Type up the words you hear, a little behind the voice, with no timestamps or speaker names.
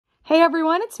Hey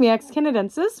everyone, it's me,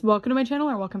 Canadensis. Welcome to my channel,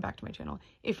 or welcome back to my channel.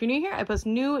 If you're new here, I post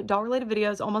new doll-related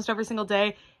videos almost every single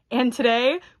day, and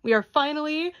today we are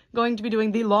finally going to be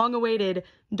doing the long-awaited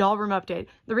doll room update.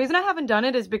 The reason I haven't done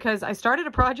it is because I started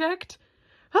a project,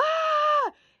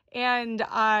 and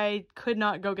I could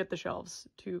not go get the shelves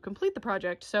to complete the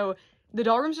project, so the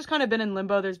doll room's just kind of been in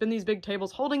limbo. There's been these big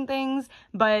tables holding things,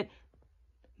 but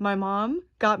my mom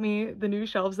got me the new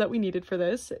shelves that we needed for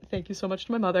this. Thank you so much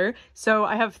to my mother. So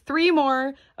I have 3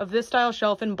 more of this style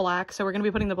shelf in black. So we're going to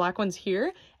be putting the black ones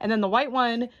here. And then the white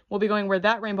one will be going where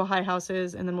that Rainbow High house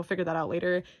is. And then we'll figure that out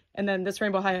later. And then this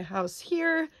Rainbow High house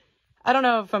here, I don't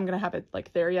know if I'm going to have it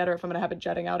like there yet or if I'm going to have it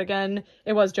jutting out again.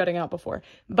 It was jutting out before.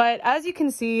 But as you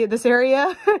can see, this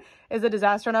area is a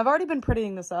disaster. And I've already been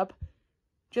prettying this up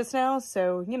just now,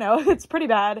 so you know, it's pretty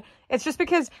bad. It's just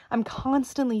because I'm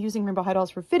constantly using Rainbow High dolls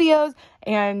for videos,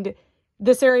 and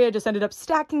this area just ended up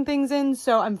stacking things in,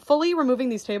 so I'm fully removing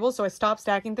these tables, so I stopped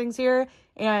stacking things here.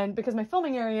 And because my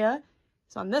filming area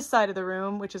is on this side of the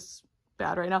room, which is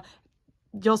bad right now,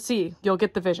 you'll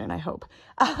get the vision, I hope.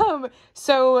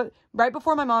 So right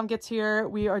before my mom gets here,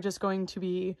 we are just going to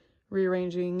be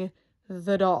rearranging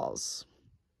the dolls,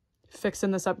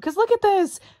 fixing this up, because look at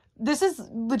this. This is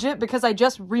legit because I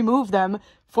just removed them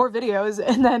for videos,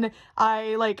 and then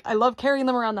I love carrying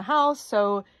them around the house,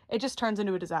 so it just turns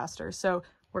into a disaster. So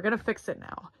we're gonna fix it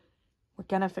now. We're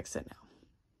gonna fix it now.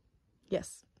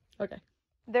 Yes. Okay.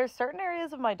 There's certain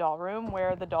areas of my doll room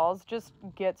where the dolls just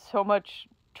get so much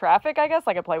traffic, I guess,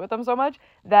 like I play with them so much,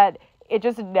 that it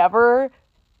just never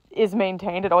is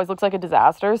maintained. It always looks like a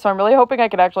disaster. So I'm really hoping I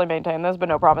could actually maintain this, but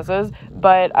no promises.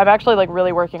 But I'm actually like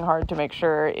really working hard to make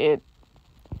sure it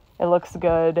looks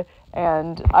good,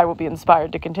 and I will be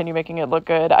inspired to continue making it look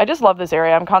good. I just love this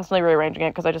area. I'm constantly rearranging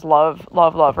it because I just love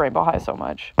Rainbow High so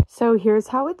much. So here's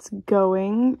how it's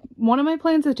going. One of my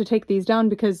plans is to take these down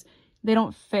because they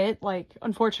don't fit. Like,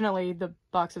 unfortunately, the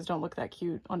boxes don't look that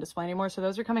cute on display anymore, so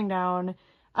those are coming down.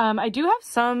 I do have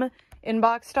some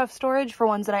in-box stuff storage for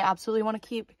ones that I absolutely want to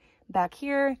keep back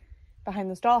here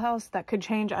behind this dollhouse. That could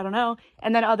change, I don't know.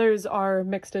 And then others are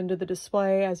mixed into the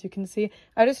display, as you can see.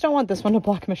 I just don't want this one to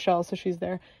block Michelle, so she's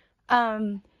there.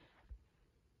 But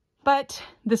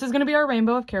this is going to be our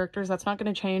rainbow of characters. That's not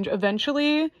going to change.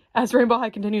 Eventually, as Rainbow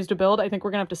High continues to build, I think we're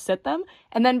going to have to sit them.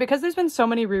 And then because there's been so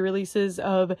many re-releases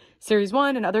of Series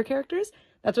 1 and other characters,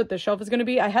 that's what this shelf is going to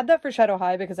be. I had that for Shadow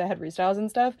High because I had restyles and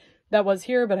stuff. That was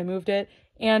here, but I moved it.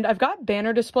 And I've got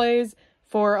banner displays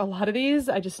for a lot of these.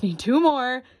 I just need 2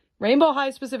 more Rainbow High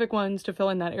specific ones to fill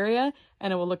in that area,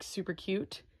 and it will look super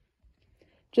cute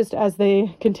just as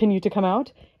they continue to come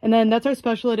out. And then that's our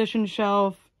special edition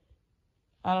shelf.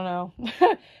 I don't know.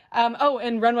 Oh,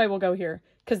 and Runway will go here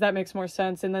because that makes more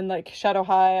sense. And then like Shadow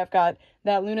High, I've got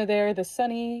that Luna there, the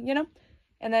Sunny, you know.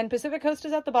 And then Pacific Coast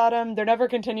is at the bottom. They're never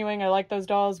continuing. I like those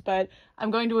dolls, but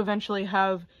I'm going to eventually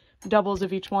have doubles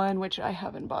of each one, which I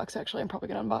have in box. Actually, I'm probably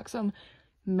gonna unbox them.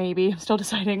 Maybe. I'm still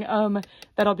deciding.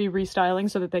 That I'll be restyling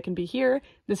so that they can be here.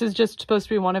 This is just supposed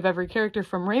to be one of every character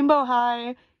from Rainbow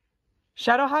High.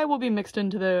 Shadow High will be mixed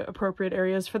into the appropriate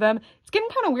areas for them. It's getting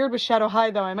kind of weird with Shadow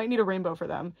High, though. I might need a rainbow for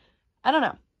them. I don't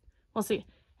know. We'll see.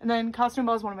 And then Costume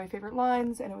Ball is one of my favorite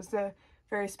lines, and it was a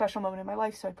very special moment in my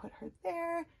life, so I put her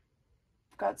there.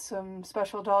 I've got some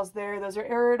special dolls there. Those are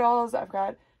error dolls. I've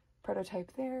got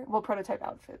Prototype there. Well, Prototype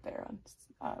outfit there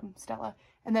on Stella.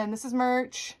 And then this is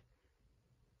merch.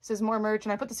 This is more merch,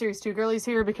 and I put the Series 2 girlies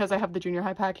here because I have the Junior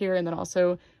High pack here, and then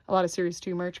also a lot of Series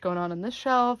 2 merch going on this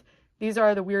shelf. These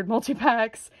are the weird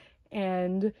multi-packs,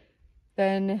 and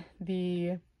then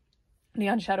the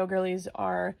Neon Shadow girlies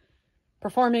are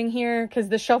performing here because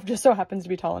this shelf just so happens to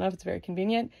be tall enough. It's very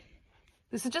convenient.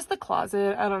 This is just the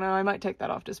closet. I don't know. I might take that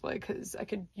off display because I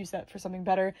could use that for something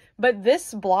better. But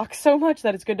this blocks so much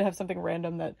that it's good to have something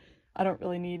random that I don't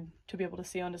really need to be able to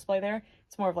see on display there.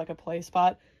 It's more of like a play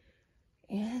spot.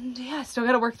 And yeah, still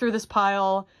gotta work through this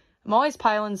pile. I'm always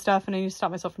piling stuff, and I need to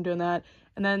stop myself from doing that.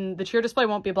 And then the cheer display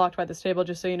won't be blocked by this table,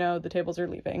 just so you know. The tables are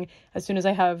leaving as soon as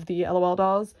I have the LOL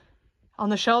dolls on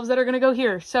the shelves that are gonna go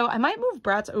here. So I might move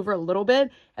BRATZ over a little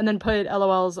bit and then put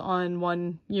LOLs on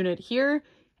one unit here,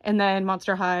 and then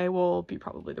Monster High will be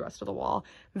probably the rest of the wall.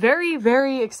 Very,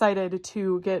 very excited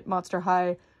to get Monster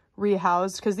High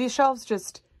rehoused because these shelves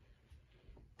just,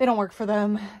 they don't work for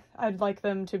them. I'd like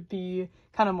them to be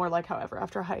kind of more like how Ever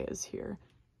After High is here.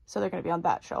 So they're going to be on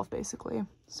that shelf, basically.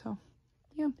 So,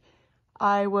 yeah.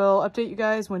 I will update you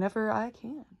guys whenever I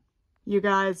can. You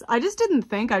guys, I just didn't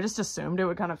think, I just assumed it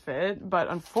would kind of fit. But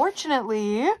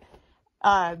unfortunately,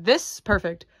 this,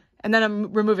 perfect. And then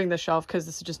I'm removing this shelf because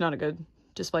this is just not a good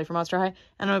display for Monster High.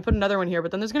 And I'm going to put another one here,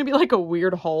 but then there's going to be like a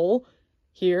weird hole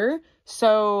here.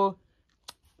 So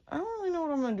I don't really know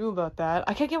what I'm going to do about that.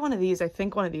 I could get one of these. I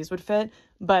think one of these would fit,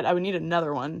 but I would need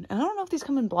another one. And I don't know if these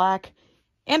come in black.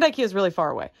 And IKEA is really far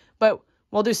away, but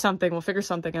we'll do something. We'll figure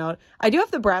something out. I do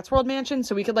have the Bratz World Mansion,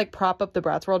 so we could like prop up the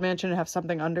Bratz World Mansion and have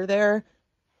something under there.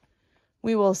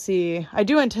 We will see. I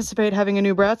do anticipate having a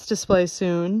new Bratz display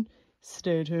soon.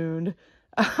 Stay tuned.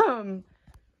 I don't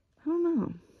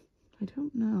know. I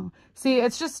don't know. See,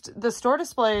 it's just the store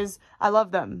displays. I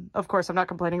love them. Of course, I'm not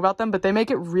complaining about them, but they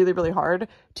make it really, really hard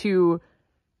to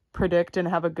predict and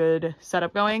have a good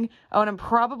setup going. Oh, and I'm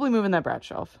probably moving that Bratz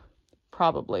shelf.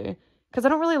 Probably. Because I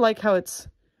don't really like how it's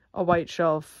a white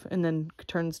shelf and then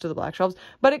turns to the black shelves.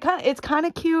 But it's kind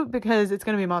of cute because it's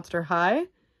going to be Monster High.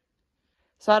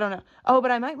 So I don't know. Oh,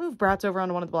 but I might move Bratz over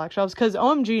onto one of the black shelves because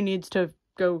OMG needs to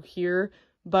go here.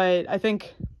 But I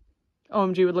think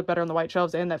OMG would look better on the white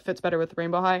shelves and that fits better with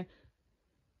Rainbow High.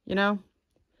 You know?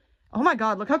 Oh my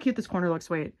god, look how cute this corner looks.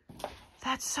 Wait.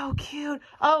 That's so cute.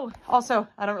 Oh, also,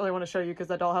 I don't really want to show you because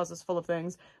that dollhouse is full of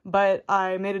things. But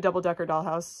I made a double-decker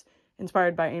dollhouse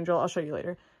inspired by Angel. I'll show you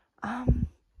later. But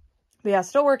yeah,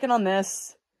 still working on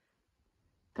this.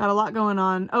 Got a lot going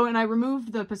on. Oh, and I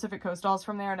removed the Pacific Coast dolls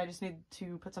from there, and I just need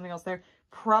to put something else there.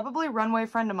 Probably Runway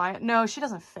Friend of Maya. No, she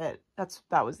doesn't fit.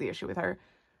 That was the issue with her.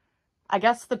 I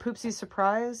guess the Poopsie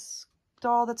Surprise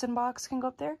doll that's in box can go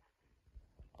up there.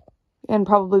 And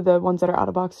probably the ones that are out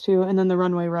of box too. And then the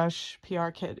Runway Rush PR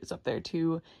kit is up there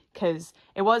too, because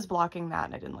it was blocking that,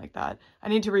 and I didn't like that. I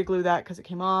need to re-glue that because it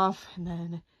came off, and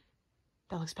then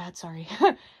that looks bad, sorry.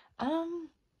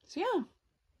 So yeah.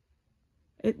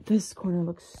 This corner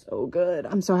looks so good.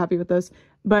 I'm so happy with this.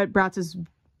 But Bratz is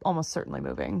almost certainly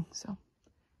moving, so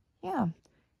yeah.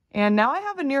 And now I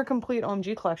have a near complete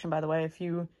OMG collection, by the way, if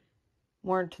you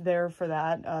weren't there for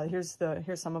that. Here's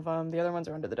some of them. The other ones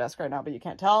are under the desk right now, but you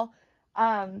can't tell.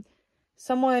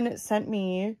 Someone sent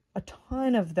me a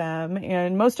ton of them,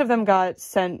 and most of them got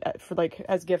sent for like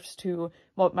as gifts to,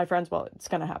 well, my friends. Well, it's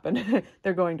gonna happen.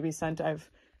 They're going to be sent. I've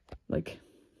like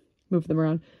moved them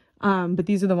around. But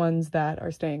these are the ones that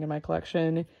are staying in my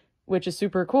collection, which is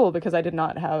super cool because I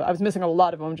was missing a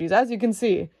lot of OMGs, as you can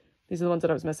see. These are the ones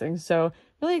that I was missing. So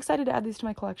really excited to add these to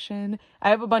my collection. I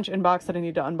have a bunch in box that I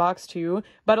need to unbox too,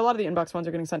 but a lot of the inbox ones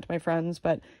are getting sent to my friends.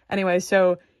 But anyway,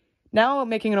 so now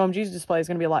making an OMGs display is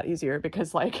going to be a lot easier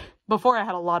because like before I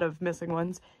had a lot of missing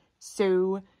ones.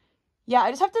 So yeah, I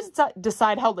just have to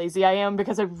decide how lazy I am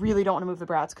because I really don't want to move the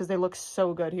Bratz because they look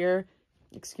so good here.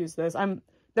 Excuse this.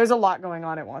 There's a lot going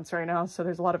on at once right now, so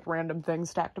there's a lot of random things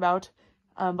stacked about.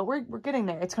 But we're getting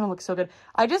there. It's going to look so good.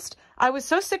 I was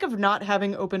so sick of not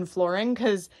having open flooring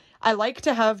because I like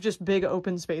to have just big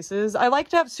open spaces. I like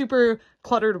to have super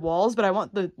cluttered walls, but I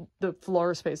want the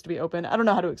floor space to be open. I don't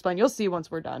know how to explain. You'll see once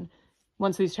we're done.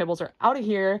 Once these tables are out of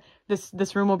here,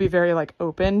 this room will be very like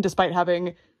open despite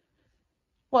having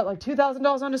what, like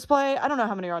 $2,000 on display? I don't know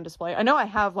how many are on display. I know I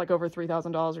have like over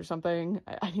 $3,000 or something.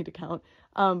 I need to count.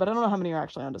 But I don't know how many are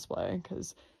actually on display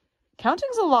because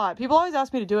counting's a lot. People always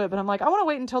ask me to do it, but I'm like, I want to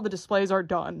wait until the displays are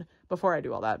done before I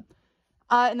do all that.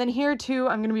 And then here too,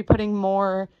 I'm going to be putting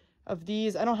more of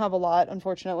these. I don't have a lot,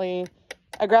 unfortunately.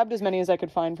 I grabbed as many as I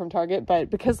could find from Target, but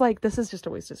because like this is just a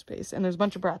waste of space and there's a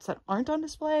bunch of Bratz that aren't on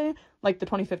display, like the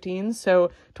 2015s. So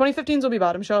 2015s will be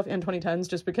bottom shelf and 2010s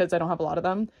just because I don't have a lot of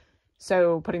them.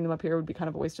 So putting them up here would be kind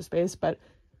of a waste of space, but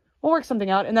we'll work something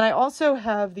out. And then I also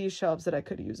have these shelves that I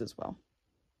could use as well.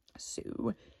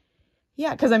 So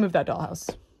yeah, because I moved that dollhouse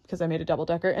because I made a double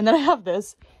decker. And then I have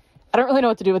this. I don't really know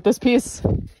what to do with this piece.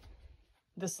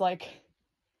 This like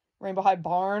Rainbow High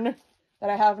barn that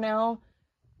I have now.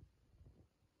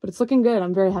 But it's looking good.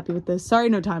 I'm very happy with this. Sorry,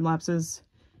 no time lapses.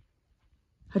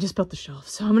 I just built the shelf.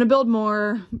 So I'm going to build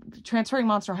more. Transferring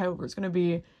Monster High over is going to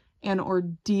be an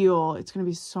ordeal. It's going to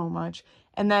be so much.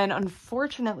 And then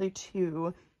unfortunately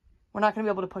too, we're not going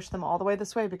to be able to push them all the way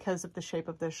this way because of the shape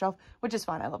of this shelf, which is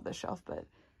fine. I love this shelf, but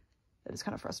it is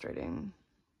kind of frustrating.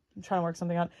 I'm trying to work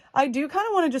something out. I do kind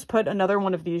of want to just put another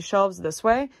one of these shelves this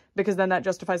way because then that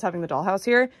justifies having the dollhouse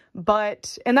here.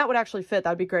 And that would actually fit.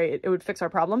 That would be great. It would fix our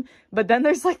problem. But then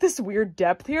there's like this weird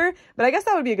depth here. But I guess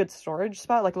that would be a good storage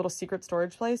spot, like a little secret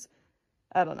storage place.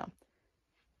 I don't know.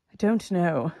 I don't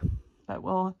know. But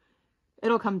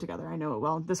it'll come together. I know it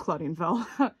will. This Claudine fell.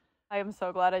 I am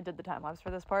so glad I did the time lapse for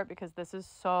this part because this is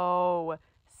so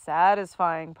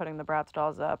satisfying putting the Bratz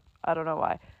dolls up. I don't know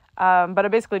why. But I'm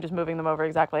basically just moving them over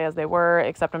exactly as they were,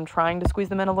 except I'm trying to squeeze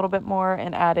them in a little bit more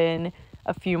and add in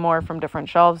a few more from different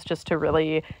shelves just to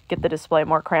really get the display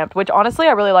more cramped, which honestly,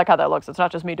 I really like how that looks. It's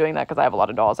not just me doing that because I have a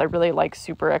lot of dolls. I really like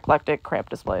super eclectic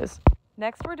cramped displays.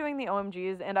 Next, we're doing the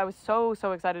OMGs, and I was so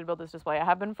excited to build this display. I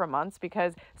have been for months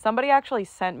because somebody actually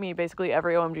sent me basically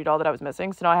every OMG doll that I was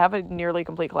missing. So now I have a nearly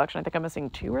complete collection. I think I'm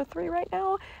missing 2 or 3 right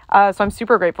now. So I'm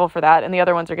super grateful for that. And the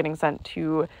other ones are getting sent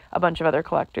to a bunch of other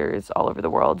collectors all over the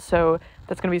world. So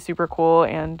that's going to be super cool,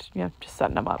 and yeah, just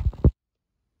setting them up.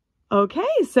 Okay,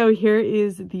 so here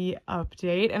is the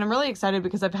update, and I'm really excited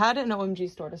because I've had an OMG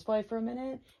store display for a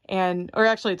minute, or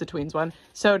actually it's a Tweens one,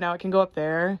 so now it can go up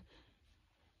there.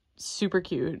 Super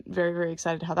cute. Very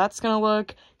excited how that's gonna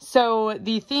look. So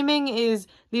the theming is,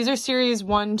 these are series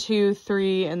 1, 2,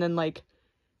 3, and then like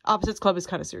Opposites Club is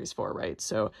kind of series 4, right?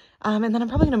 So, and then I'm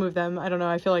probably gonna move them. I don't know,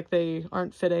 I feel like they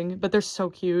aren't fitting, but they're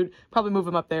so cute. Probably move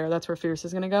them up there. That's where Fierce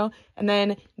is gonna go. And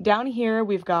then down here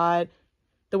we've got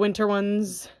the winter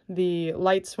ones, the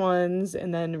lights ones,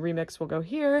 and then Remix will go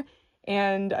here.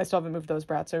 And I still haven't moved those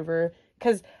BRATZ over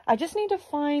because I just need to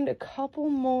find a couple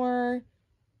more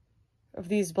of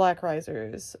these black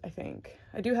risers, I think.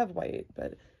 I do have white,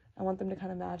 but I want them to kind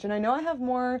of match. And I know I have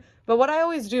more, but what I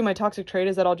always do, my toxic trait,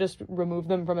 is that I'll just remove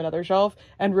them from another shelf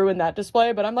and ruin that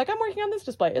display. But I'm like, I'm working on this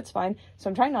display. It's fine. So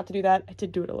I'm trying not to do that. I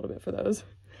did do it a little bit for those.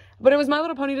 But it was My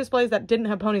Little Pony displays that didn't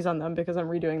have ponies on them because I'm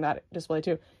redoing that display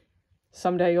too.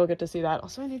 Someday you'll get to see that.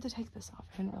 Also, I need to take this off.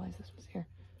 I didn't realize this was here.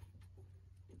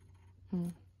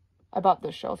 I bought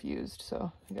this shelf used,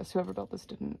 so I guess whoever built this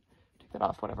didn't take that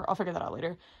off. Whatever. I'll figure that out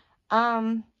later.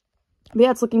 But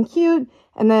yeah, it's looking cute.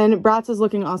 And then BRATZ is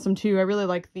looking awesome too. I really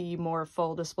like the more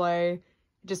full display.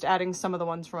 Just adding some of the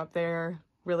ones from up there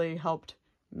really helped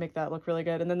make that look really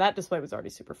good. And then that display was already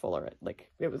super full already. Like,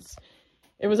 it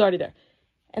was already there.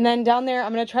 And then down there,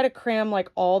 I'm going to try to cram like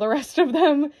all the rest of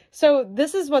them. So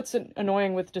this is what's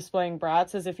annoying with displaying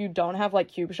BRATZ, is if you don't have like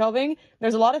cube shelving,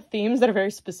 there's a lot of themes that are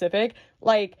very specific.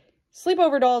 Like,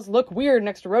 sleepover dolls look weird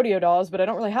next to rodeo dolls, but I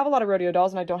don't really have a lot of rodeo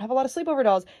dolls, and I don't have a lot of sleepover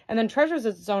dolls. And then Treasures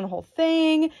is its own whole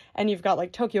thing, and you've got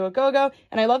like Tokyo A Go-Go,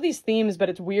 and I love these themes, but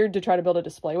it's weird to try to build a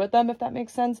display with them, if that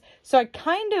makes sense. So I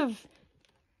kind of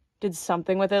did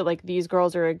something with it. Like, these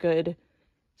girls are a good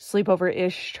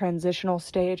sleepover-ish transitional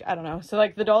stage. I don't know. So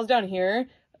like the dolls down here,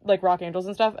 like Rock Angels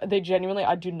and stuff, they genuinely,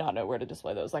 I do not know where to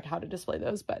display those, like how to display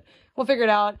those, but we'll figure it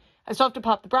out. I still have to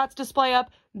pop the BRATZ display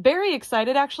up. Very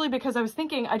excited actually, because I was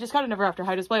thinking, I just got an Ever After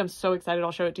High display. I'm so excited.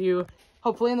 I'll show it to you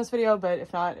hopefully in this video, but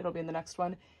if not, it'll be in the next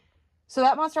one. So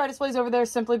that Monster High display is over there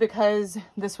simply because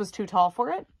this was too tall for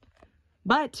it.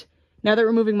 But now that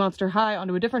we're moving Monster High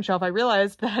onto a different shelf, I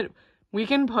realized that we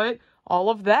can put all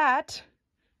of that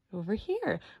over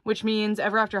here, which means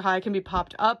Ever After High can be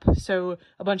popped up, so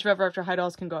a bunch of Ever After High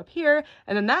dolls can go up here,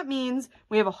 and then that means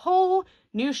we have a whole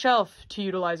new shelf to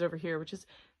utilize over here, which is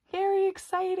very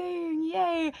exciting.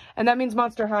 Yay! And that means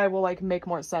Monster High will like make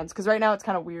more sense, because right now it's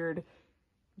kind of weird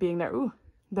being there. Ooh,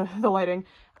 the lighting.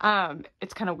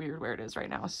 It's kind of weird where it is right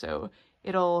now, so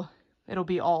it'll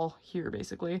be all here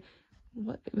basically.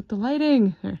 What with the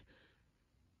lighting?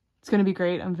 It's gonna be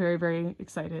great. I'm very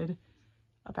excited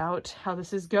about how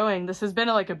this is going. This has been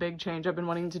like a big change I've been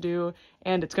wanting to do,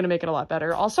 and it's going to make it a lot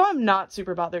better. Also, I'm not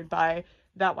super bothered by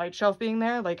that white shelf being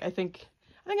there. Like, I think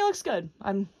it looks good.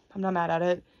 I'm not mad at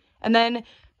it. And then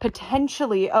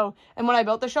potentially, oh, and when I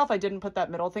built the shelf, I didn't put that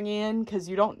middle thingy in because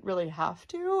you don't really have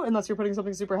to unless you're putting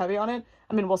something super heavy on it.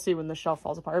 I mean, we'll see when the shelf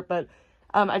falls apart, but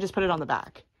I just put it on the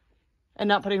back, and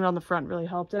not putting it on the front really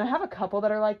helped. And I have a couple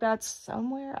that are like that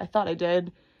somewhere. I thought I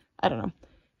did. I don't know.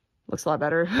 Looks a lot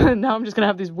better. Now I'm just gonna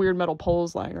have these weird metal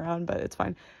poles lying around, but it's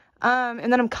fine.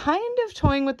 And then I'm kind of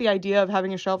toying with the idea of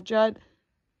having a shelf jet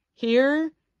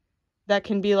here that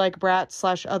can be like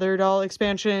BRATZ / other doll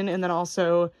expansion, and then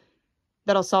also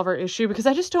that'll solve our issue, because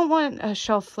I just don't want a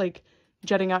shelf like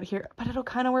jetting out here, but it'll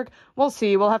kind of work. We'll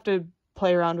see. We'll have to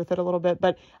play around with it a little bit,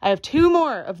 but I have 2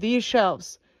 more of these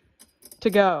shelves to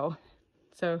go.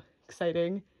 So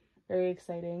exciting. Very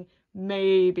exciting.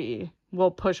 Maybe we'll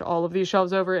push all of these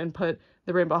shelves over and put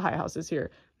the Rainbow High houses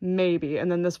here. Maybe. And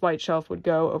then this white shelf would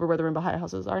go over where the Rainbow High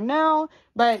houses are now.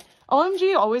 But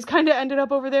OMG always kind of ended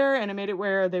up over there, and it made it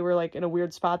where they were like in a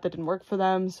weird spot that didn't work for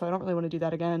them. So I don't really want to do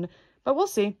that again. But we'll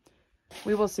see.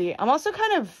 We will see. I'm also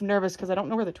kind of nervous because I don't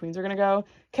know where the tweens are going to go,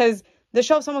 because the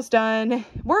shelf's almost done.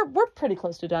 We're pretty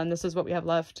close to done. This is what we have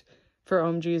left for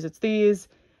OMGs. It's these,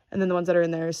 and then the ones that are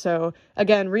in there. So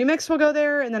again, Remix will go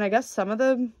there, and then I guess some of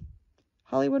the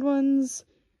Hollywood ones,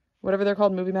 whatever they're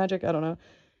called, Movie Magic, I don't know.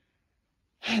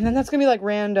 And then that's gonna be like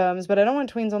randoms, but I don't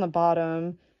want tweens on the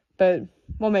bottom, but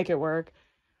we'll make it work.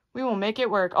 We will make it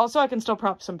work. Also, I can still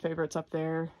prop some favorites up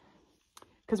there,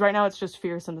 because right now it's just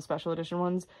Fierce and the special edition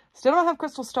ones. Still don't have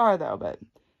Crystal Star though, but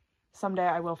someday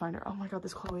I will find her. Oh my god,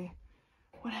 this Chloe.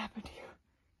 What happened to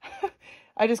you?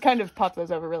 I just kind of popped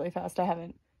those over really fast. I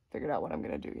haven't figured out what I'm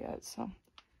gonna do yet. So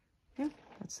yeah,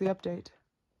 that's the update.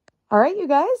 All right, you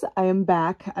guys, I am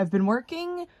back. I've been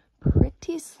working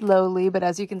pretty slowly, but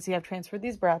as you can see, I've transferred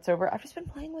these BRATZ over. I've just been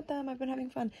playing with them. I've been having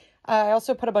fun. I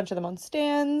also put a bunch of them on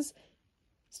stands.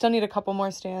 Still need a couple more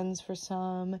stands for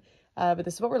some, but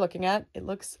this is what we're looking at. It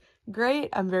looks great.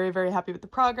 I'm very, very happy with the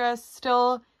progress.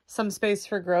 Still some space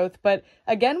for growth, but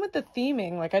again, with the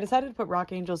theming, like I decided to put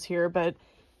rock angels here, but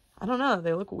I don't know,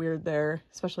 they look weird there,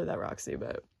 especially that Roxy,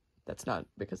 but that's not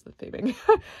because of the theming.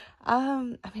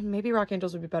 I mean, maybe rock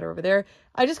angels would be better over there.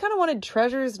 I just kind of wanted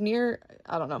treasures near,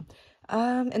 I don't know.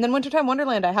 And then Wintertime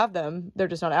Wonderland, I have them. They're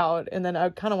just not out. And then I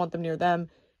kind of want them near them.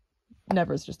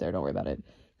 Never's just there. Don't worry about it.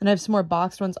 And I have some more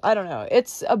boxed ones. I don't know.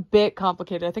 It's a bit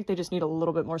complicated. I think they just need a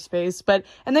little bit more space.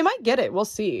 And they might get it. We'll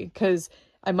see. Because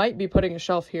I might be putting a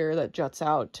shelf here that juts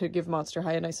out to give Monster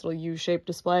High a nice little U-shaped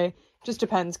display. Just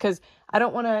depends, because I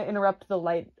don't want to interrupt the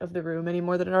light of the room any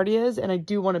more than it already is, and I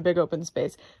do want a big open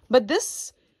space. But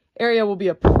this area will be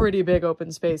a pretty big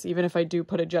open space, even if I do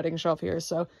put a jutting shelf here,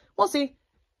 so we'll see.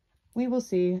 We will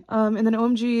see. And then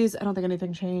OMGs, I don't think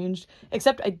anything changed,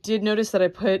 except I did notice that I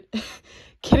put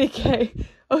Kitty K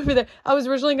over there. I was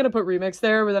originally going to put Remix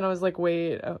there, but then I was like,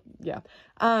 wait, oh, yeah.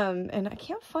 And I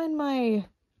can't find my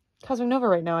Cosmic Nova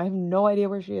right now. I have no idea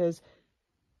where she is.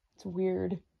 It's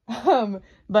weird.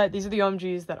 But these are the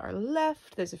OMGs that are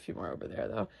left. There's a few more over there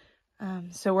though.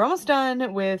 So we're almost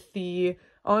done with the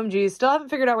OMGs. Still haven't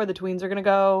figured out where the tweens are gonna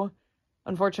go,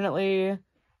 unfortunately,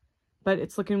 but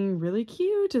it's looking really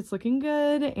cute. It's looking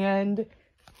good, and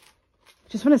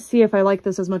just want to see if I like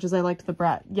this as much as I liked the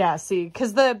Brat. Yeah, see,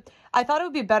 because I thought it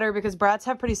would be better because Brats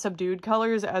have pretty subdued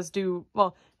colors, as do,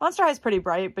 well, Monster High is pretty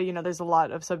bright, but you know, there's a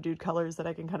lot of subdued colors that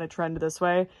I can kind of trend this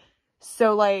way.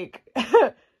 So like,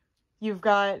 you've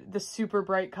got the super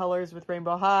bright colors with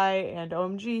Rainbow High and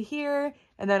OMG here,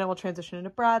 and then it will transition into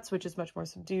Bratz, which is much more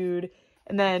subdued,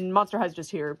 and then Monster High is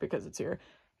just here because it's here.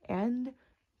 And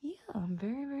yeah, I'm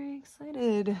very, very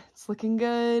excited. It's looking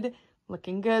good,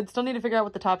 looking good. Still need to figure out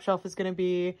what the top shelf is going to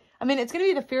be. I mean, it's going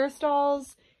to be the Fear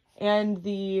Stalls and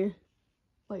the,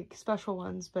 like, special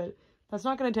ones, but that's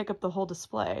not going to take up the whole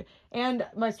display. And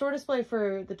my store display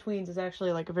for the tweens is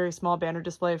actually, like, a very small banner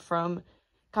display from,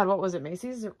 God, what was it,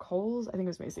 Macy's or Kohl's? I think it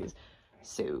was Macy's.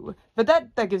 So, but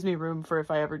that gives me room for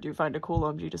if I ever do find a cool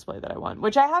OMG display that I want,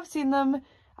 which I have seen them.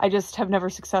 I just have never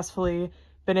successfully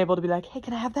been able to be like, hey,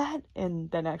 can I have that? And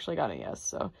then actually got a yes.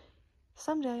 So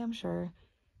someday, I'm sure.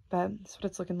 But that's what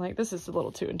it's looking like. This is a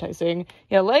little too enticing.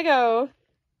 Yeah, Lego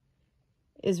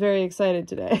is very excited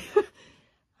today.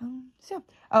 So yeah.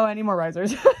 Oh, I need more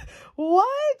risers.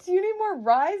 What? You need more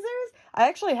risers? I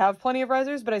actually have plenty of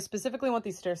risers, but I specifically want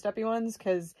these stair-steppy ones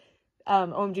because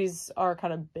OMGs are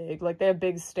kind of big. Like, they have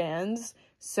big stands.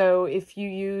 So if you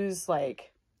use,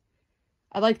 like,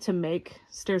 I like to make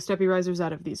stair-steppy risers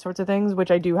out of these sorts of things,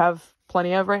 which I do have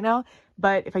plenty of right now.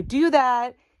 But if I do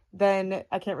that, then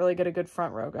I can't really get a good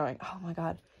front row going. Oh my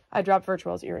God. I dropped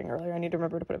Virtual's earring earlier. I need to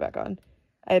remember to put it back on.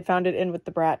 I had found it in with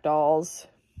the Brat dolls.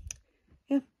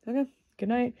 Yeah, okay. Good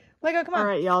night. Lego, come on. All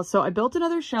right, y'all. So I built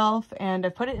another shelf and I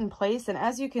put it in place. And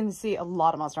as you can see, a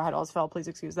lot of Monster High dolls fell. Please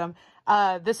excuse them.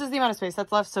 This is the amount of space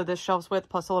that's left. So this shelf's width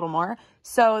plus a little more.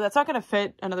 So that's not going to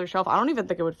fit another shelf. I don't even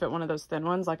think it would fit one of those thin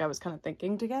ones like I was kind of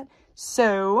thinking to get.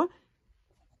 So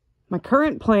my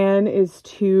current plan is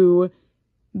to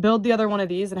build the other one of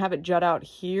these and have it jut out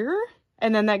here.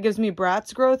 And then that gives me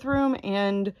Bratz growth room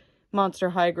and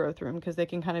Monster High growth room because they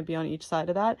can kind of be on each side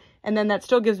of that. And then that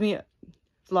still gives me a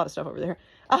lot of stuff over there.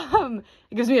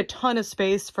 It gives me a ton of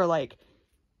space for like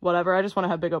whatever. I just want to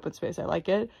have big open space. I like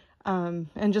it.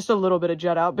 And just a little bit of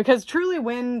jut out because truly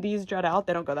when these jut out,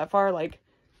 they don't go that far. Like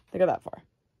they go that far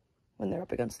when they're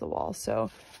up against the wall. So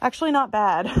actually not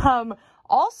bad.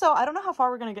 Also, I don't know how far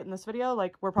we're going to get in this video.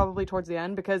 Like we're probably towards the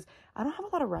end because I don't have a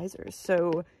lot of risers.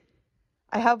 So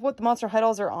I have what the Monster High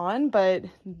dolls are on, but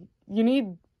you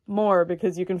need more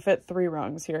because you can fit 3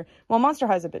 rungs here. Well, Monster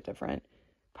High is a bit different.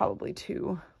 Probably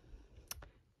 2.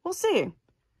 We'll see.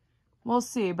 We'll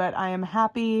see, but I am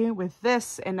happy with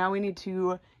this, and now we need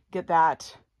to get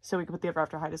that so we can put the Ever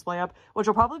After High display up, which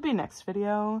will probably be next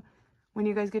video when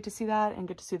you guys get to see that and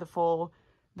get to see the full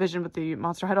vision with the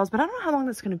Monster High dolls, but I don't know how long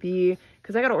that's going to be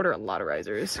because I got to order a lot of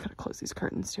risers. Got to close these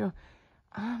curtains too.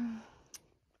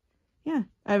 Yeah,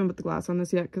 I haven't put the glass on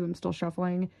this yet because I'm still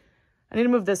shuffling. I need to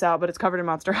move this out, but it's covered in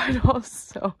Monster High dolls,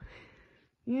 so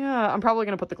yeah, I'm probably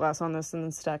going to put the glass on this and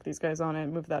then stack these guys on it,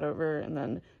 move that over, and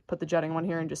then put the jetting one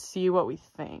here and just see what we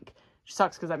think. Which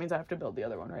sucks because that means I have to build the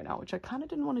other one right now, which I kind of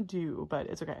didn't want to do, but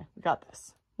it's okay. We got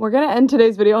this. We're going to end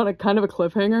today's video on a kind of a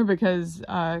cliffhanger because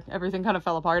everything kind of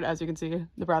fell apart. As you can see,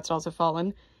 the Bratz dolls have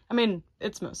fallen. I mean,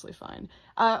 it's mostly fine.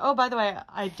 Oh, by the way,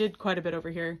 I did quite a bit over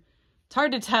here. It's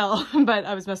hard to tell, but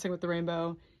I was messing with the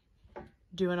rainbow,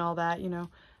 doing all that, you know.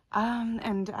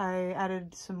 And I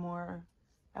added some more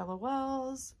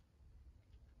LOLs.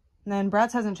 And then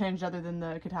BRATZ hasn't changed other than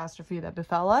the catastrophe that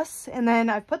befell us. And then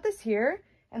I've put this here,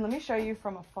 and let me show you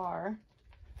from afar.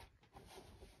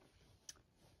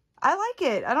 I like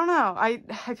it. I don't know.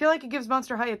 I feel like it gives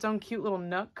Monster High its own cute little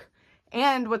nook.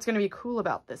 And what's going to be cool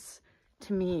about this,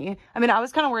 to me, I mean, I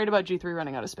was kind of worried about G3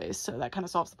 running out of space, so that kind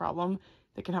of solves the problem.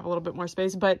 They can have a little bit more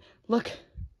space, but look,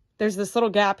 there's this little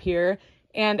gap here.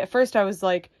 And at first I was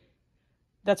like,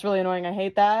 that's really annoying. I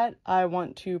hate that. I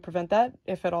want to prevent that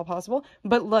if at all possible.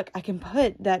 But look, I can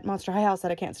put that Monster High house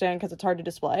that I can't stand because it's hard to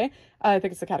display. I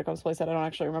think it's the Catacombs playset. I don't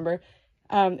actually remember.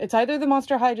 It's either the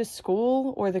Monster High just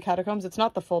school or the Catacombs. It's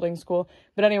not the folding school.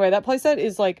 But anyway, that playset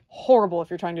is like horrible if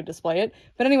you're trying to display it.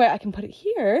 But anyway, I can put it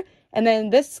here. And then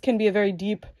this can be a very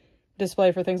deep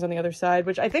display for things on the other side,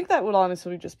 which I think that would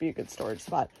honestly just be a good storage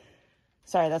spot.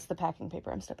 Sorry, that's the packing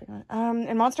paper I'm stepping on.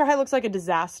 And Monster High looks like a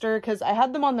disaster because I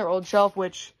had them on their old shelf,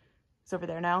 which is over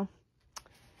there now.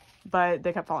 But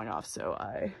they kept falling off, so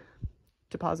I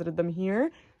deposited them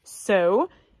here. So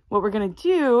what we're going to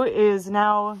do is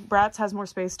now BRATZ has more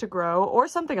space to grow, or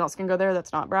something else can go there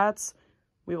that's not BRATZ.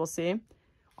 We will see.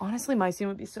 Honestly, Mycene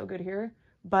would be so good here,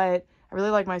 but I really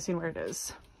like Mycene where it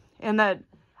is. And that,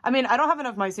 I mean, I don't have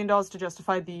enough Mycene dolls to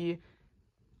justify the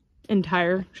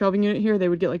entire shelving unit here. They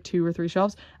would get like 2 or 3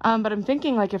 shelves. But I'm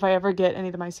thinking like if I ever get any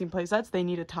of the Mycene playsets, they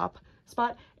need a top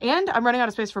spot. And I'm running out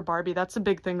of space for Barbie. That's a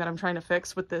big thing that I'm trying to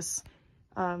fix with this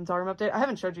doll room update. I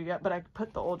haven't showed you yet, but I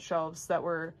put the old shelves that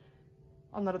were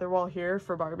on that other wall here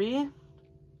for Barbie.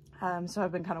 So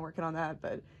I've been kind of working on that,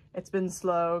 but it's been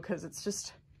slow because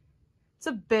it's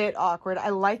a bit awkward. I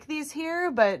like these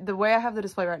here, but the way I have the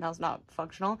display right now is not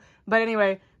functional. But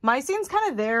anyway, Mycene's kind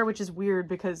of there, which is weird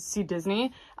because see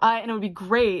Disney. And it would be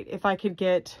great if I could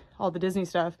get all the Disney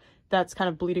stuff that's kind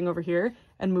of bleeding over here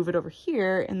and move it over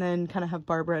here and then kind of have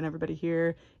Barbara and everybody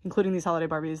here, including these holiday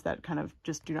Barbies that kind of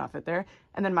just do not fit there.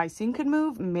 And then Mycene could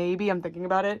move. Maybe, I'm thinking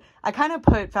about it. I kind of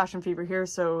put Fashion Fever here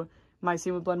so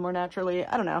Mycene would blend more naturally.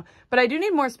 I don't know. But I do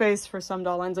need more space for some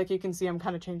doll lines. Like you can see, I'm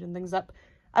kind of changing things up.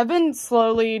 I've been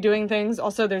slowly doing things.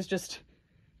 Also, there's just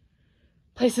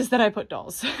places that I put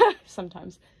dolls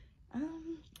sometimes.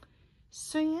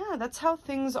 So yeah, that's how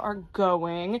things are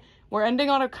going. We're ending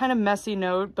on a kind of messy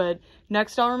note, but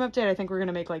next doll room update, I think we're going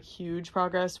to make like huge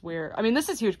progress where, I mean, this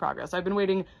is huge progress. I've been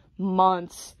waiting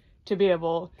months to be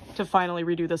able to finally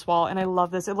redo this wall, and I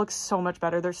love this. It looks so much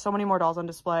better. There's so many more dolls on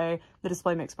display. The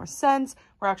display makes more sense.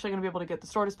 We're actually going to be able to get the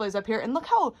store displays up here, and look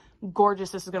how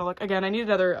gorgeous this is going to look. Again, I need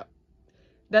another...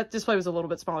 That display was a little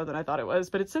bit smaller than I thought it was,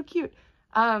 but it's so cute.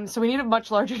 So we need a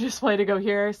much larger display to go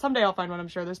here. Someday I'll find one, I'm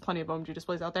sure. There's plenty of OMG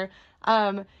displays out there.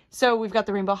 So we've got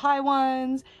the Rainbow High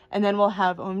ones, and then we'll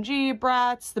have OMG,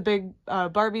 BRATZ, the big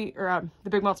Barbie, or the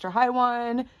big Monster High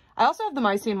one. I also have the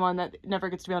Mycene one that never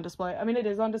gets to be on display. I mean, it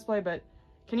is on display, but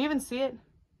can you even see it?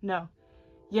 No,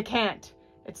 you can't.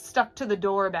 It's stuck to the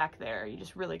door back there. You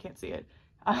just really can't see it.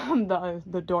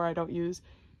 The door I don't use.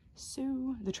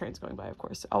 So the train's going by, of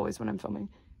course, always when I'm filming.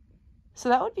 So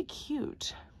that would be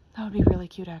cute. That would be really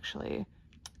cute, actually.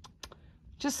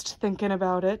 Just thinking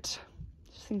about it.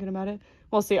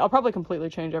 We'll see. I'll probably completely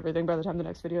change everything by the time the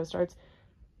next video starts.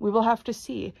 We will have to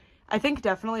see. I think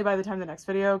definitely by the time the next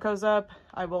video goes up,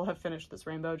 I will have finished this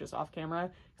rainbow just off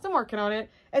camera because I'm working on it.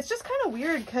 It's just kind of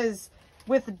weird because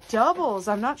with doubles,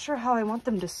 I'm not sure how I want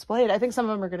them displayed. I think some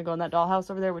of them are going to go in that dollhouse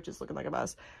over there, which is looking like a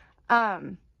mess.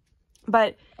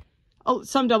 But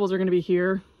some doubles are going to be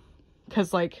here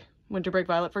because like Winter Break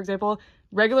Violet, for example,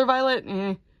 regular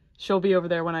Violet, she'll be over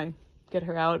there when I get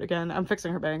her out again. I'm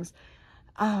fixing her bangs.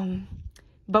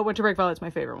 But Winter Break Violet's my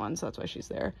favorite one, so that's why she's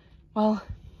there. Well,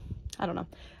 I don't know.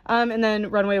 And then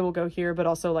Runway will go here, but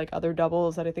also like other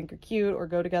doubles that I think are cute or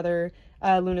go together.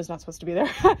 Luna's not supposed to be there.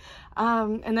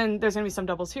 And then there's gonna be some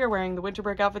doubles here wearing the Winter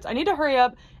Break outfits. I need to hurry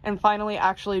up and finally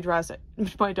actually dress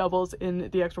my doubles in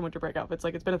the extra Winter Break outfits.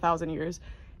 Like it's been 1,000 years.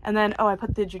 And then, oh, I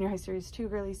put the Junior High Series 2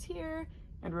 girlies here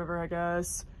and River, I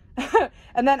guess.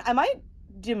 And then I might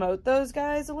demote those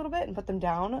guys a little bit and put them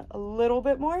down a little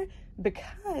bit more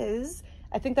because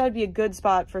I think that would be a good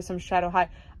spot for some Shadow High.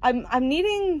 I'm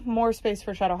needing more space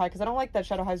for Shadow High because I don't like that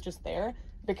Shadow High's just there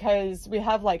because we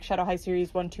have like Shadow High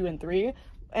Series 1, 2, and 3.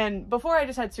 And before I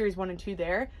just had Series 1 and 2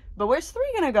 there, but where's 3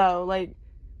 gonna go? Like,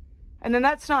 and then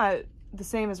that's not the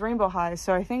same as Rainbow High,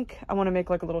 so I think I want to make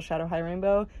like a little Shadow High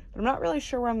rainbow, but I'm not really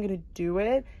sure where I'm gonna do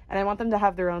it, and I want them to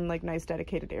have their own like nice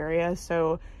dedicated area,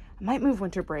 so I might move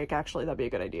Winter Break, actually. That'd be a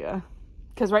good idea.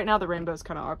 because right now the rainbow is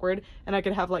kind of awkward, and I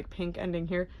could have like pink ending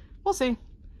here. We'll see.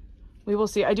 We will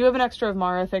see. I do have an extra of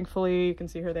Mara, thankfully. You can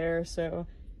see her there, so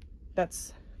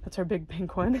that's our big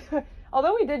pink one.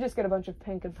 Although we did just get a bunch of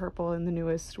pink and purple in the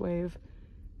newest wave,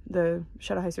 the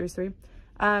Shadow High Series 3.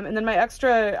 And then my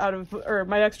extra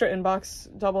inbox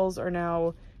doubles are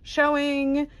now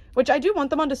showing, which I do want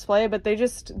them on display, but they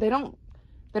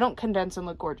don't condense and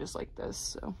look gorgeous like this.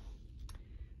 So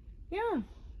yeah,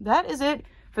 that is it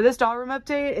for this doll room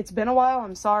update. It's been a while,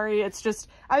 I'm sorry. It's just,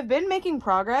 I've been making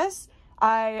progress.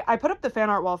 I put up the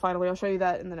fan art wall finally. I'll show you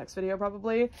that in the next video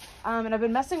probably. And I've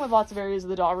been messing with lots of areas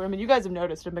of the doll room, and you guys have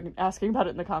noticed. I've been asking about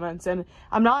it in the comments, and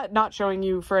I'm not showing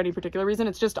you for any particular reason.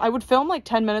 It's just I would film like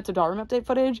 10 minutes of doll room update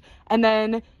footage, and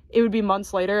then it would be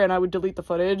months later and I would delete the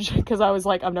footage because I was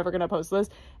like, I'm never gonna post this,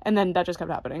 and then that just kept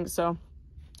happening. So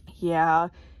yeah,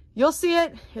 you'll see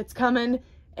it. It's coming,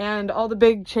 and all the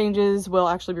big changes will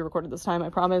actually be recorded this time. I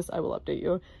promise. I will update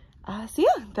you. So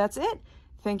yeah, that's it.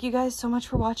 Thank you guys so much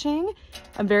for watching.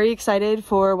 I'm very excited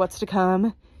for what's to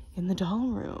come in the doll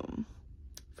room.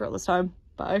 For all this time,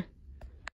 bye.